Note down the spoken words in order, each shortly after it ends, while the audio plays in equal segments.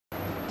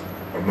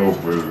know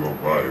Briz gonna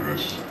buy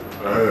this shit.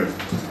 Hey.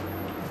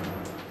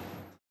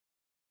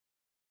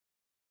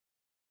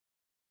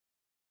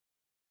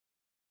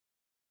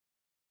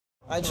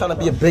 I ain't trying to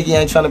be a biggie,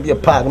 I ain't trying to be a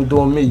Pac, I'm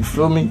doing me, you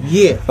feel me?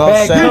 Yeah.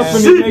 Bad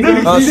company,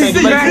 nigga. My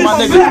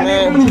niggas,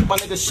 man. My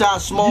nigga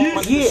Shot Small,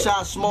 my nigga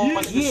Shot Small,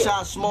 my nigga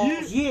Shot Small.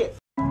 Yeah.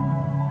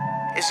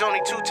 It's only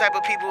two type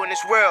of people in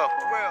this world.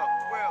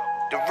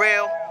 The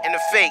real and the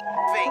fake.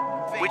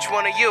 Which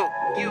one are you?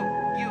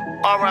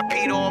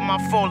 R.I.P. to all my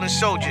fallen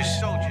soldiers.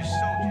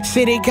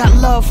 Say they got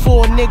love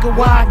for a nigga,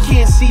 why I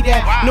can't see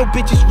that? No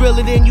bitches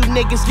realer than you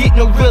niggas, get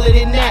no realer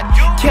than that.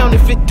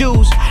 Counterfeit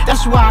dudes,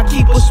 that's why I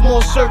keep a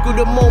small circle.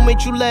 The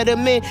moment you let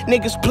them in,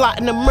 niggas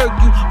plotting to murk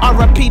you.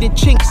 R.I.P. the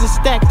chinks and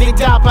stack, they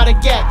die by the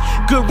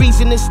gap. Good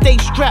reason to stay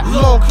strapped,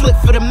 long clip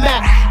for the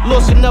Mac.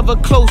 Lost another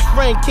close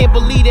friend, can't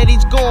believe that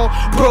he's gone.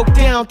 Broke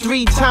down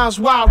 3 times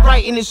while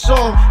writing this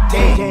song.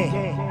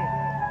 Damn.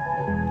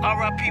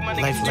 R.I.P. my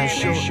niggas, life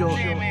short.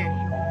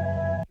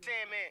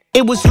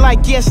 It was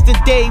like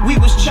yesterday, we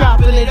was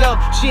chopping it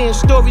up, sharing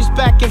stories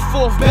back and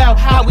forth about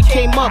how we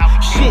came up.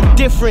 Shit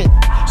different,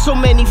 so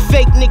many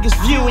fake niggas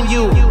viewing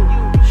you.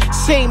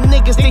 Same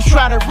niggas, they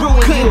try to ruin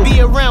you. Couldn't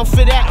be around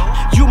for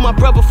that, you my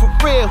brother for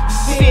real.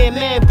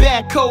 CME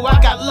bad code,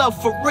 I got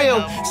love for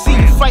real. See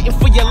you fighting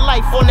for your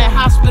life on that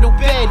hospital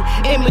bed.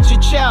 Image of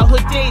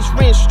childhood days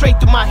ran straight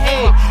through my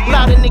head.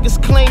 Lot of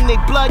niggas claim they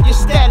blood, your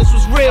status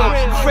was real.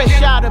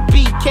 Fresh out of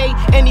BK,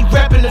 and he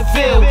reppin' the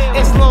Ville.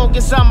 As long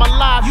as I'm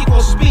alive, you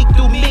gon' speak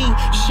through me.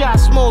 Shot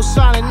Small,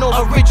 signing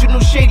off, original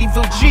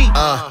Shadyville G.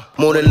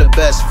 More than the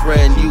best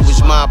friend, you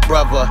was my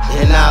brother,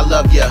 and I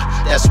love ya,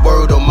 that's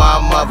word on my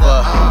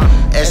mother.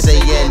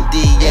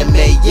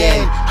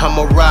 SANDMAN,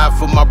 I'ma ride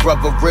for my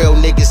brother, real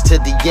niggas to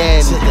the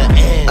end.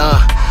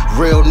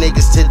 Real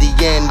niggas to the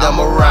end,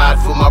 I'ma ride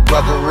for my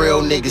brother,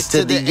 real niggas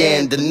to the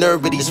end. The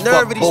nerve of these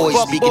fuck boys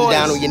speaking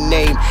down on your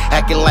name,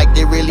 acting like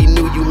they really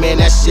knew you, man,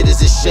 that shit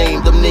is a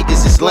shame. Them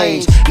niggas is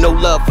lames, no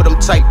love for them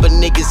type of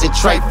niggas and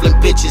trifling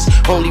bitches.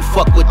 Only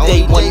fuck with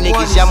day one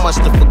niggas, y'all must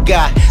have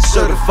forgot.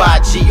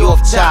 Certified G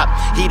off top,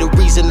 he the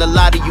reason a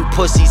lot of you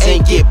pussies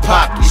ain't get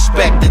popped.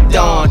 Respect the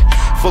Dawn,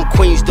 from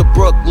Queens to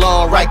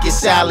Brooklyn,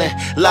 Rikers Island.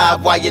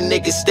 Live while your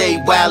niggas stay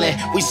wildin',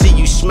 we see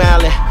you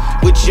smiling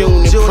with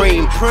June and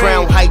Cream.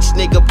 Crown Heights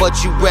nigga,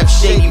 but you rep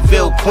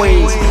Shadyville,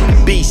 Queens.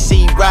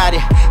 BC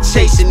riding,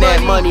 chasing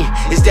that money.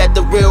 Is that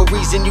the real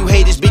reason you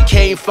haters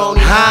became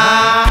phony?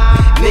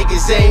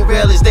 Niggas ain't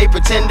real as they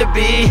pretend to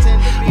be.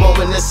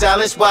 Moment of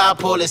silence while I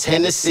pour this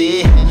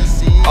Hennessy.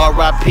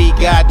 R.I.P.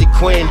 God the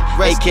Quinn,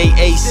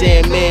 aka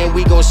Sandman,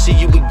 we gon' see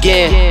you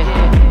again.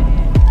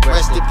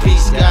 Rest in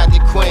peace, God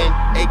the Quinn,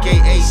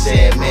 aka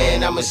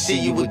Sandman, I'ma see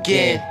you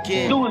again.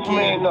 Do his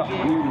man up.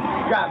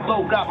 Got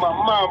low, got my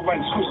mind right,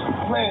 switch the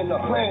plan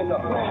up.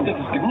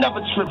 Niggas can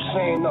never trip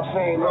saying up.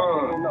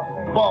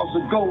 Balls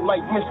of gold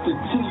like Mr.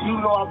 T, you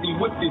know I be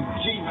with the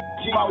G.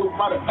 Followed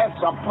by the S,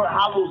 I put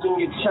hollows in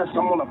your chest.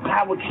 I'm on a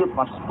power trip,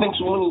 I spent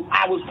 20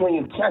 hours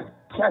playing chess.